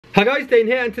Hi guys, Dane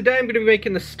here, and today I'm going to be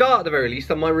making the start at the very least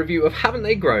on my review of Haven't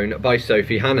They Grown by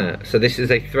Sophie Hannah. So this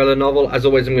is a thriller novel. As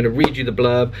always, I'm going to read you the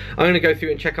blurb. I'm going to go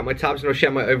through and check out my tabs and I'll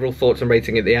share my overall thoughts and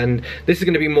rating at the end. This is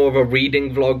going to be more of a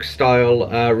reading vlog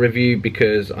style review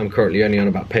because I'm currently only on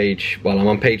about I'm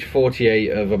on page 48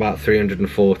 of about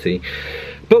 340.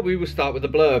 But we will start with the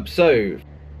blurb. So,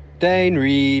 Dane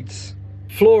reads,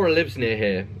 Flora lives near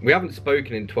here. We haven't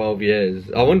spoken in 12 years.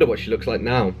 I wonder what she looks like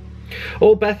now.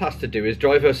 All Beth has to do is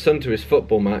drive her son to his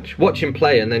football match, watch him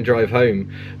play and then drive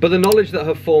home. But the knowledge that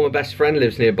her former best friend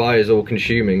lives nearby is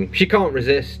all-consuming. She can't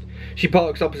resist. She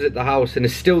parks opposite the house and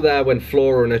is still there when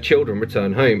Flora and her children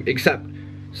return home, except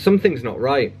something's not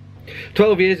right.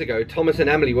 12 years ago, Thomas and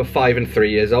Emily were 5 and 3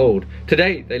 years old.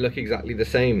 Today, they look exactly the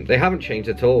same. They haven't changed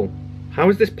at all. How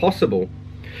is this possible?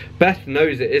 Beth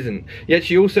knows it isn't, yet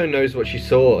she also knows what she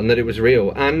saw and that it was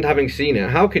real, and having seen it,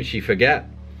 how could she forget?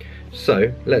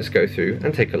 So, let's go through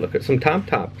and take a look at some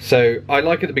tab. So, I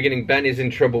like at the beginning, Ben is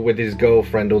in trouble with his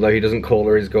girlfriend, although he doesn't call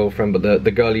her his girlfriend, but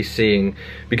the girl he's seeing,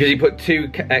 because he put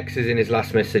 2 X's in his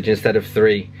last message instead of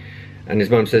 3. And his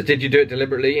mum says, did you do it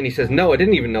deliberately? And he says, no, I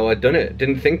didn't even know I'd done it,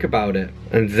 didn't think about it.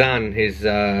 And Zan, his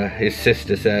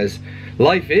sister, says,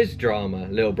 life is drama,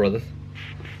 little brother.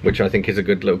 Which I think is a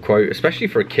good little quote, especially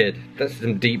for a kid. That's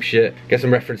some deep shit. Get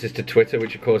some references to Twitter,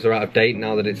 which of course are out of date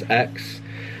now that it's X.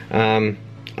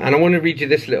 And I want to read you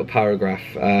this little paragraph.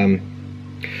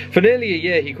 For nearly a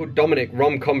year he called Dominic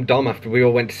Rom-Com Dom after we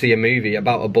all went to see a movie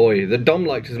about a boy that Dom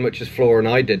liked as much as Flora and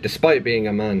I did, despite being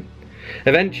a man.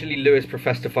 Eventually Lewis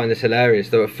professed to find this hilarious,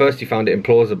 though at first he found it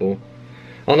implausible.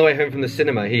 On the way home from the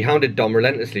cinema he hounded Dom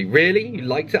relentlessly. Really? You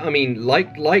liked it? I mean,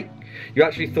 like, you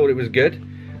actually thought it was good?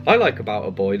 I like About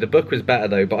a Boy. The book was better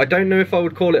though, but I don't know if I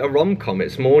would call it a rom-com.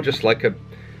 It's more just like a...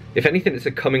 If anything, it's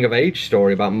a coming-of-age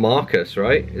story about Marcus,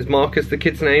 right? Is Marcus the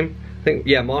kid's name? I think,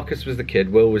 yeah, Marcus was the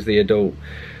kid, Will was the adult.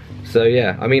 So,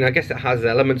 yeah, I mean, I guess it has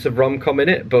elements of rom-com in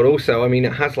it, but also, I mean,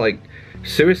 it has, like,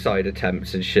 suicide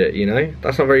attempts and shit, you know?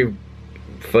 That's not very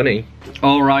funny.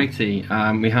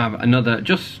 Alrighty, we have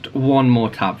just one more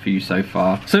tab for you so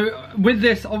far. So with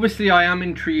this, obviously I am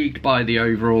intrigued by the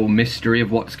overall mystery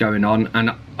of what's going on,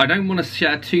 and I don't want to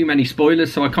share too many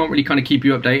spoilers, so I can't really kind of keep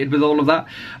you updated with all of that.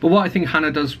 But what I think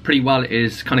Hannah does pretty well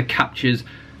is kind of captures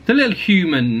the little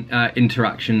human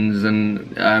interactions,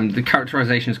 and the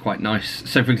characterization is quite nice.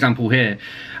 So for example here,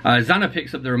 Xana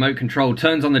picks up the remote control,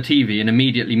 turns on the TV and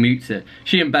immediately mutes it.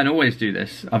 She and Ben always do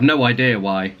this. I've no idea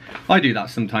why. I do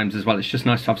that sometimes as well. It's just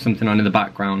nice to have something on in the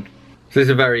background. So this is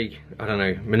a very, I don't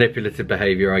know, manipulative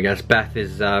behaviour, I guess. Beth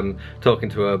is talking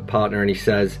to her partner and he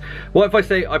says, what if I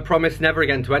say I promise never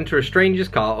again to enter a stranger's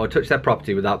car or touch their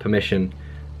property without permission?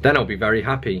 Then I'll be very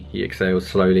happy, he exhales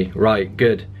slowly. Right,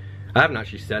 good. I haven't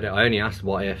actually said it, I only asked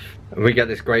what if. And we get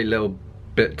this great little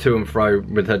bit to and fro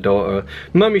with her daughter.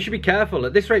 Mum, you should be careful.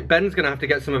 At this rate, Ben's gonna have to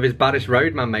get some of his baddest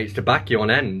roadman mates to back you on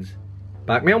ends.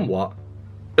 Back me on what?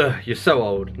 Ugh, you're so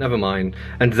old. Never mind.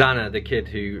 And Xana, the kid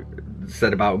who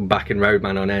said about backing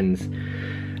roadman on ends.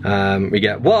 We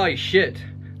get, why, shit.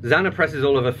 Xana presses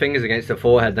all of her fingers against her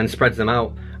forehead, then spreads them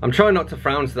out. I'm trying not to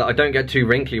frown so that I don't get too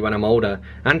wrinkly when I'm older.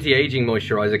 Anti-aging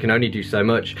moisturiser can only do so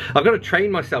much. I've got to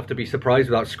train myself to be surprised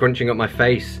without scrunching up my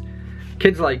face.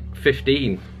 Kid's like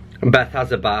 15. And Beth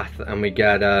has a bath and we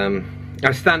get,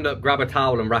 I stand up, grab a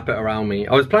towel and wrap it around me.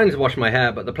 I was planning to wash my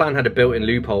hair, but the plan had a built-in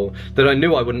loophole that I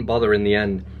knew I wouldn't bother in the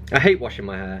end. I hate washing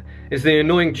my hair. It's the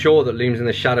annoying chore that looms in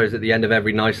the shadows at the end of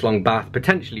every nice long bath,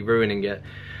 potentially ruining it.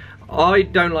 I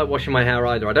don't like washing my hair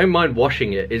either. I don't mind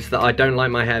washing it, it's that I don't like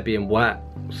my hair being wet.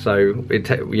 So,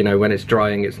 you know, when it's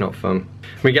drying, it's not fun.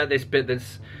 We get this bit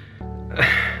that's...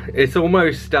 it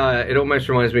almost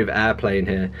reminds me of Airplane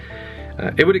here.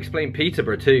 It would explain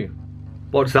Peterborough too.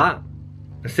 What's that?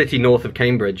 A city north of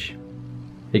Cambridge.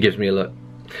 He gives me a look.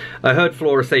 I heard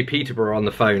Flora say Peterborough on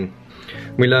the phone.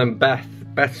 We learn Beth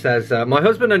says, my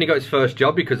husband only got his first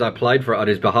job because I applied for it on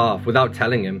his behalf without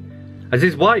telling him. As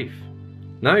his wife?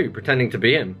 No, pretending to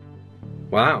be him.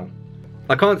 Wow.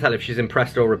 I can't tell if she's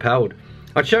impressed or repelled.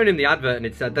 I'd shown him the advert and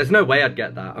it said, there's no way I'd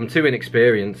get that, I'm too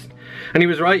inexperienced. And he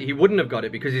was right, he wouldn't have got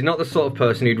it because he's not the sort of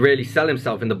person who'd really sell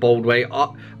himself in the bold way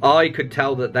I could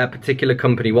tell that their particular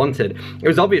company wanted. It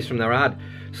was obvious from their ad.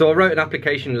 So I wrote an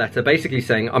application letter basically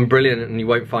saying, I'm brilliant and you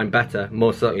won't find better,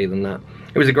 more subtly than that.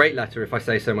 It was a great letter if I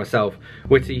say so myself.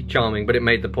 Witty, charming, but it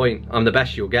made the point. I'm the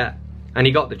best you'll get. And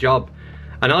he got the job.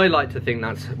 And I like to think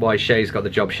that's why Shay's got the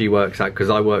job she works at, because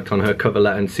I worked on her cover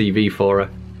letter and CV for her.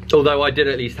 Although I did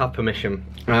at least have permission.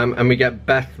 And we get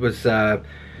Beth was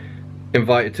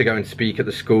invited to go and speak at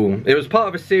the school. It was part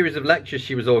of a series of lectures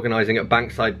she was organising at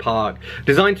Bankside Park,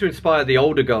 designed to inspire the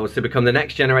older girls to become the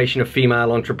next generation of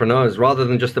female entrepreneurs, rather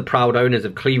than just the proud owners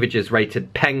of cleavages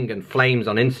rated peng and flames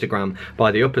on Instagram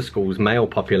by the upper school's male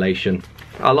population.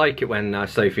 I like it when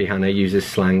Sophie Hannah uses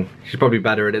slang. She's probably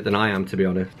better at it than I am, to be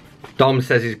honest. Dom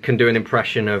says he can do an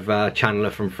impression of Chandler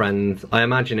from Friends. I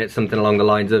imagine it's something along the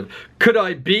lines of, "Could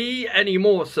I be any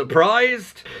more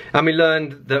surprised?" And we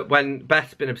learned that when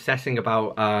Beth's been obsessing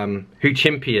about who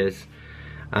Chimpy is,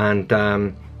 and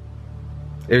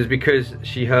it was because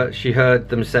she heard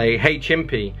them say, "Hey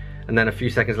Chimpy," and then a few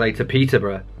seconds later,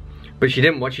 Peterborough. But she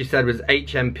didn't. What she said was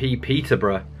HMP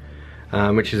Peterborough,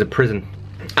 which is a prison.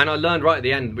 And I learned right at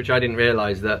the end, which I didn't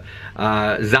realise, that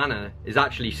Xana is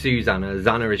actually Susanna.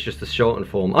 Xana is just a shortened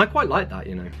form. I quite like that,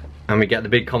 you know. And we get the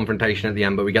big confrontation at the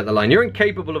end, but we get the line, "You're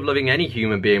incapable of loving any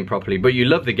human being properly, but you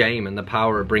love the game and the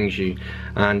power it brings you.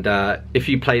 And if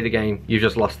you play the game, you've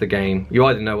just lost the game. You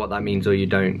either know what that means or you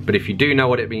don't. But if you do know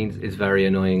what it means, it's very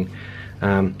annoying."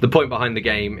 The point behind the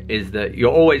game is that you're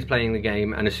always playing the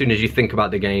game, and as soon as you think about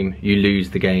the game, you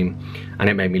lose the game. And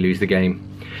it made me lose the game.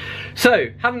 So,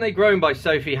 Haven't They Grown by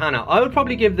Sophie Hannah. I would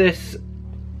probably give this,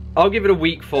 I'll give it a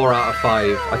weak 4 out of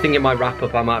 5. I think in my wrap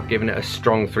up I might have given it a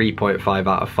strong 3.5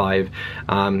 out of 5.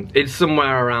 It's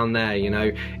somewhere around there, you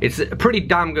know. It's a pretty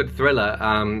damn good thriller.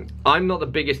 I'm not the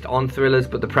biggest on thrillers,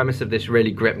 but the premise of this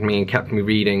really gripped me and kept me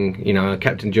reading, you know. I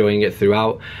kept enjoying it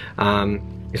throughout.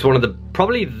 It's one of the,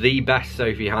 probably the best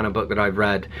Sophie Hannah book that I've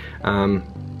read.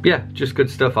 Yeah, just good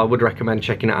stuff. I would recommend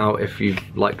checking it out if you've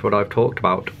liked what I've talked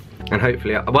about. And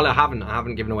hopefully, well, I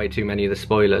haven't given away too many of the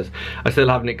spoilers. I still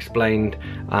haven't explained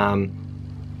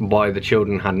why the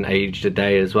children hadn't aged a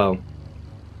day as well.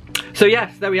 So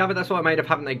yes, there we have it. That's what I made of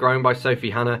Haven't They Grown by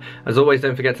Sophie Hannah. As always,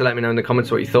 don't forget to let me know in the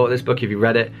comments what you thought of this book if you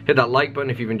read it. Hit that like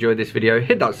button if you've enjoyed this video.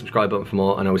 Hit that subscribe button for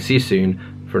more, and I will see you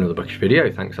soon for another bookish video.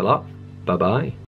 Thanks a lot. Bye bye.